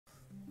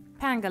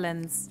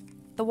Pangolins,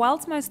 the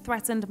world's most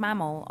threatened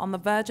mammal on the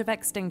verge of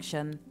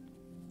extinction.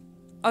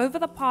 Over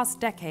the past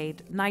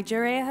decade,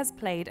 Nigeria has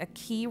played a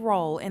key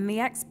role in the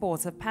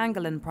export of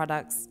pangolin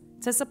products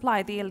to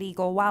supply the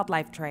illegal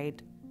wildlife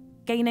trade,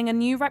 gaining a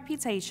new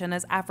reputation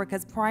as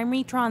Africa's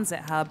primary transit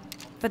hub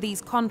for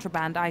these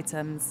contraband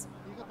items.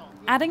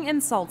 Adding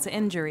insult to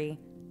injury,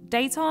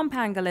 data on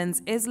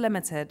pangolins is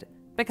limited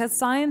because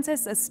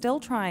scientists are still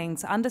trying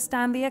to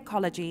understand the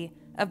ecology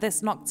of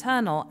this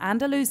nocturnal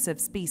and elusive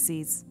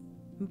species.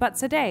 But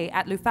today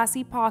at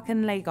Lufasi Park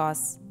in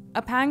Lagos,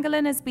 a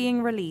pangolin is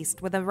being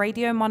released with a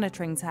radio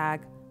monitoring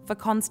tag for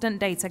constant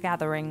data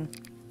gathering.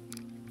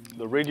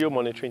 The radio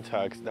monitoring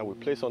tags that we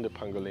place on the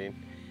pangolin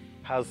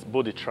has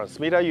both the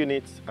transmitter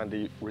unit and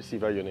the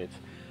receiver unit.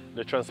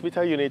 The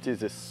transmitter unit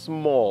is a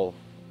small,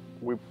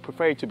 we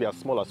prefer it to be as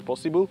small as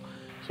possible,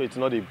 so it's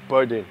not a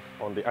burden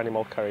on the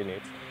animal carrying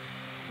it.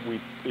 We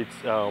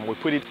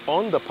put it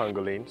on the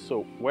pangolin,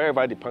 so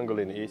wherever the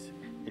pangolin is,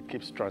 it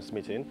keeps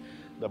transmitting.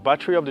 The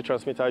battery of the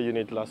transmitter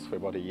unit lasts for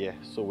about a year,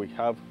 so we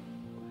have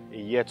a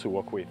year to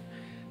work with.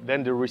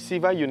 Then the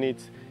receiver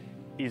unit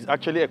is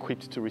actually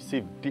equipped to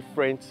receive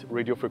different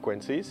radio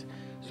frequencies.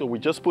 So we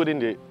just put in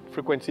the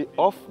frequency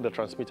of the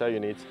transmitter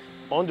unit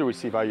on the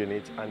receiver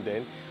unit, and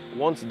then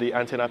once the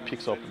antenna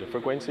picks up the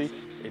frequency,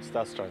 it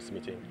starts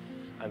transmitting.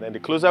 And then the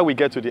closer we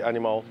get to the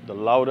animal, the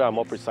louder and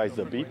more precise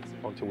the beep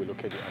until we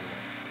locate the animal.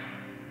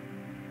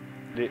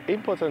 The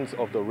importance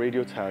of the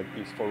radio tag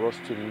is for us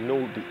to know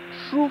the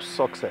true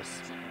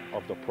success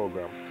of the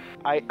program.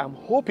 I am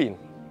hoping,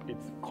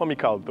 it's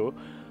comical though,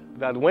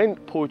 that when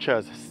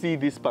poachers see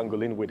this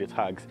pangolin with the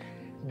tags,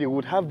 they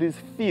would have this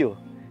feel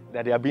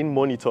that they are being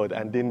monitored,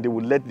 and then they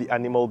would let the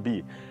animal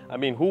be. I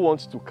mean, who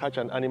wants to catch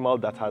an animal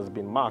that has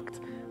been marked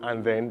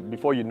and then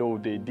before you know,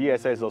 the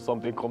DSS or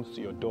something comes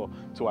to your door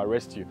to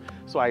arrest you?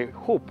 So I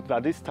hope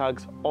that these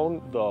tags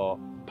on the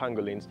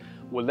pangolins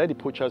will let the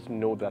poachers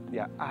know that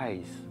there are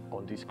eyes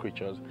on these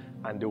creatures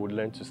and they would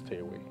learn to stay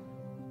away.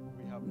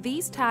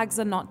 These tags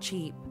are not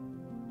cheap.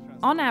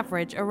 On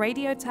average, a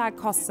radio tag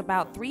costs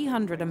about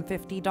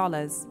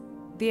 $350,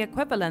 the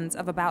equivalent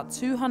of about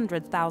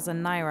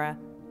 200,000 naira,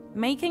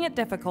 making it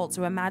difficult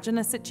to imagine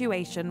a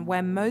situation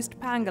where most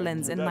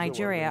pangolins in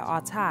Nigeria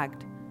are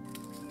tagged.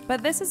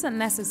 But this isn't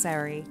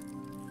necessary.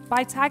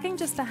 By tagging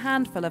just a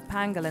handful of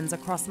pangolins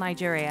across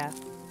Nigeria,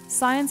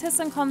 scientists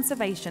and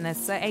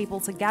conservationists are able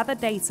to gather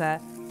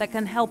data that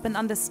can help in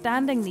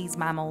understanding these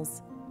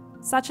mammals,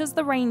 such as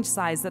the range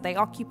size that they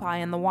occupy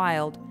in the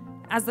wild,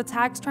 as the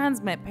tags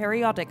transmit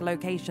periodic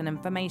location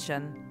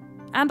information,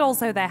 and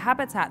also their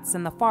habitats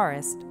in the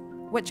forest,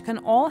 which can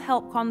all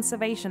help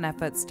conservation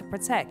efforts to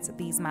protect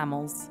these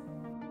mammals.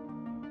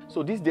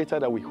 So this data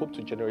that we hope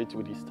to generate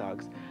with these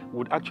tags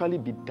would actually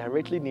be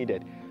directly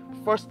needed,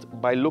 first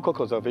by local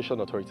conservation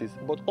authorities,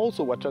 but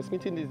also we're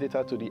transmitting this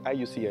data to the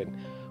IUCN,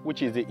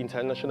 which is the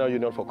International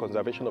Union for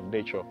Conservation of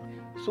Nature,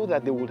 so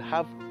that they would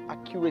have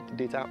accurate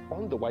data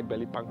on the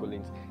white-bellied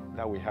pangolins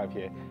that we have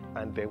here,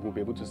 and then we'll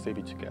be able to save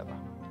it together.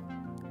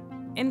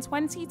 In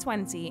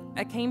 2020,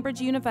 a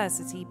Cambridge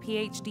University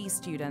PhD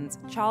student,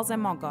 Charles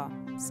Emogor,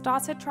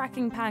 started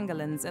tracking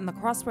pangolins in the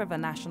Cross River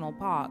National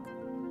Park.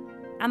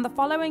 And the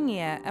following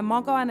year,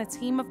 Emogor and a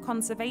team of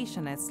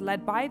conservationists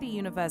led by the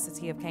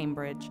University of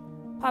Cambridge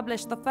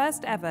published the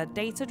first ever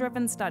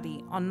data-driven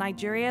study on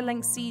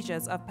Nigeria-linked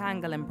seizures of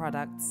pangolin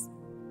products.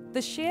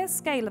 The sheer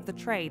scale of the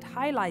trade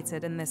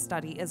highlighted in this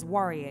study is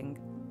worrying,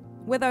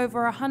 with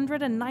over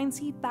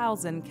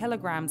 190,000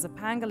 kilograms of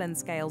pangolin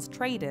scales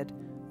traded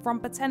from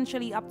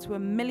potentially up to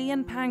 1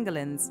 million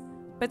pangolins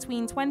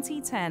between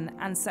 2010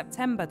 and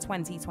September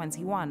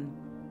 2021.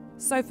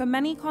 So for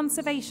many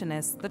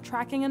conservationists, the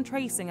tracking and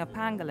tracing of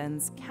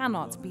pangolins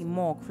cannot be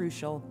more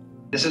crucial.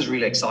 This is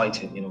really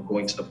exciting,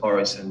 going to the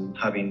forest and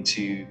having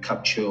to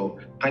capture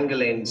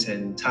pangolins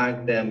and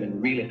tag them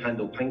and really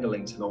handle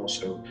pangolins and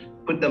also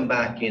put them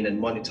back in and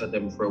monitor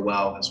them for a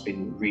while has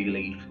been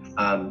really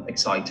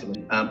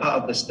exciting. Part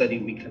of the study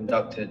we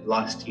conducted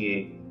last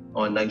year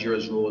on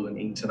Nigeria's role in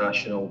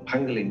international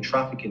pangolin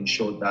trafficking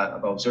showed that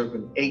about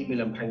 0.8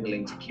 million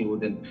pangolins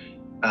killed in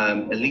a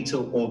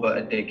little over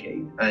a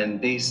decade.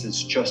 And this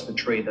is just the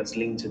trade that's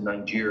linked to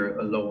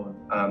Nigeria alone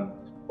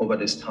over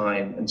this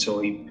time. And so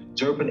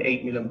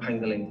 0.8 million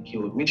pangolin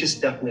killed, which is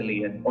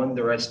definitely an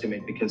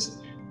underestimate because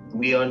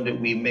we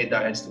made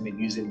that estimate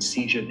using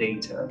seizure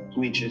data,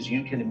 which, as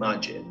you can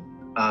imagine,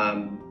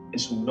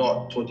 is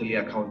not totally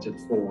accounted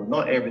for.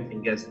 Not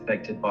everything gets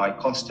detected by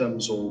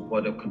customs or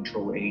border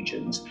control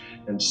agents,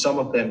 and some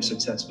of them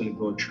successfully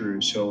go through.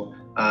 So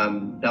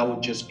that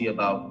would just be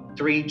about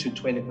 3 to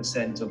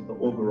 20% of the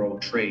overall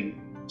trade.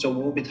 So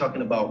we'll be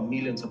talking about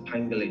millions of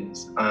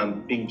pangolins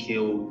being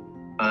killed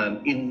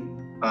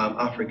in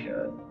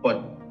Africa,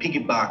 but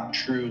piggyback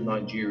through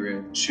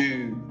Nigeria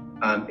to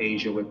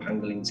Asia, where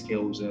pangolin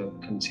scales are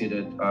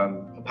considered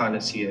a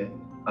panacea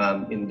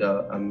in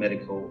the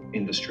medical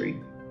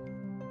industry.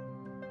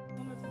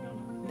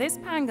 This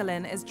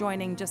pangolin is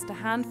joining just a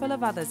handful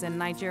of others in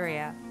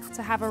Nigeria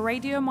to have a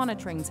radio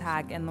monitoring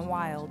tag in the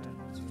wild.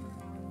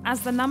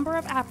 As the number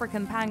of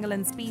African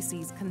pangolin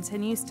species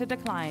continues to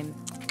decline,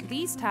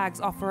 these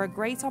tags offer a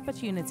great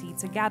opportunity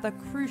to gather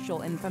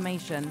crucial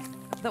information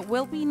that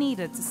will be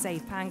needed to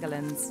save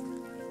pangolins.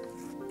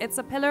 It's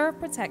a pillar of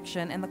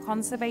protection in the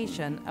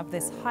conservation of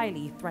this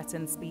highly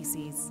threatened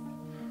species.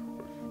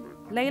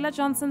 Laila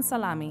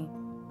Johnson-Salami,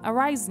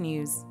 Arise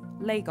News,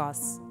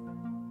 Lagos.